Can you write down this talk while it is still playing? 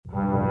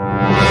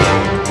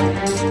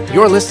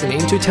You're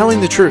listening to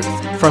Telling the Truth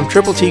from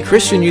Triple T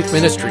Christian Youth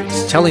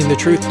Ministries, telling the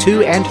truth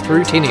to and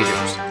through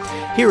teenagers.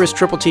 Here is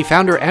Triple T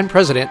founder and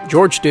president,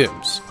 George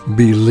Dooms.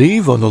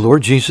 Believe on the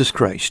Lord Jesus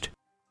Christ.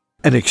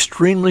 An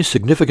extremely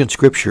significant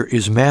scripture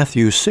is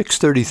Matthew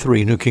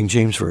 6:33, New King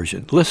James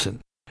Version.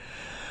 Listen.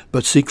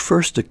 But seek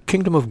first the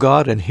kingdom of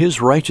God and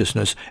His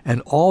righteousness,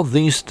 and all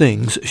these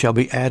things shall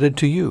be added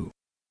to you.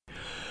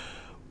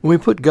 When we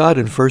put God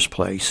in first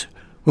place,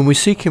 when we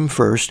seek Him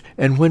first,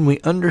 and when we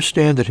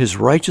understand that His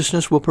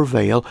righteousness will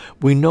prevail,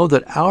 we know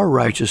that our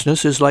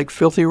righteousness is like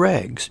filthy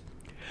rags.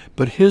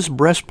 But His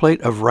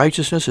breastplate of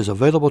righteousness is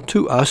available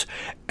to us,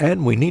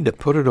 and we need to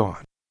put it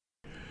on.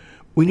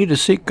 We need to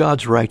seek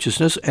God's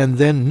righteousness, and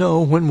then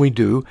know when we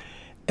do,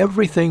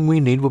 everything we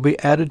need will be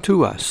added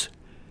to us.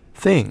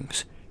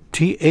 Things.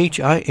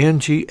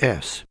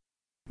 Things.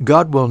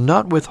 God will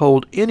not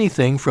withhold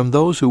anything from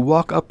those who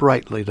walk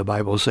uprightly, the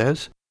Bible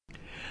says.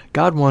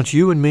 God wants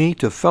you and me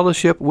to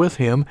fellowship with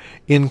Him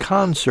in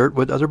concert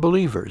with other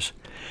believers.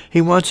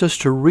 He wants us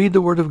to read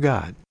the Word of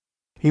God.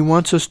 He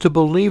wants us to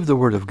believe the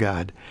Word of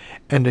God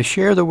and to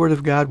share the Word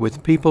of God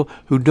with people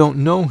who don't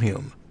know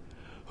Him,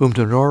 whom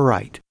to know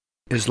right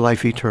is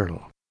life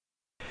eternal.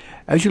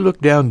 As you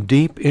look down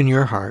deep in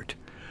your heart,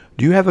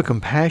 do you have a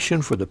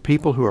compassion for the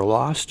people who are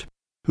lost,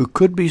 who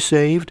could be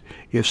saved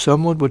if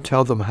someone would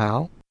tell them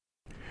how?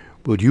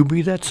 Would you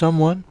be that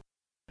someone?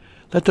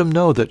 Let them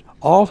know that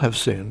all have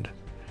sinned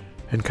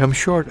and come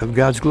short of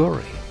God's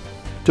glory.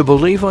 To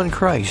believe on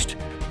Christ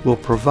will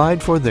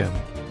provide for them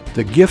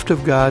the gift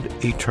of God,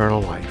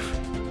 eternal life.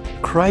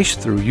 Christ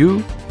through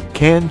you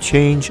can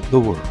change the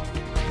world.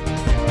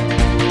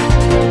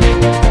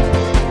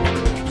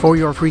 For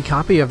your free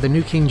copy of the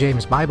New King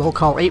James Bible,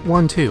 call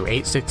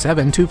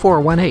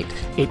 812-867-2418,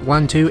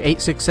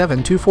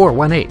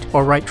 812-867-2418,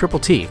 or write Triple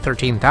T,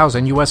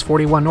 13,000 U.S.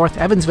 41 North,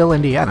 Evansville,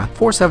 Indiana,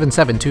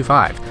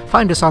 47725.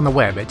 Find us on the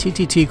web at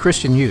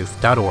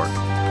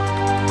tttchristianyouth.org.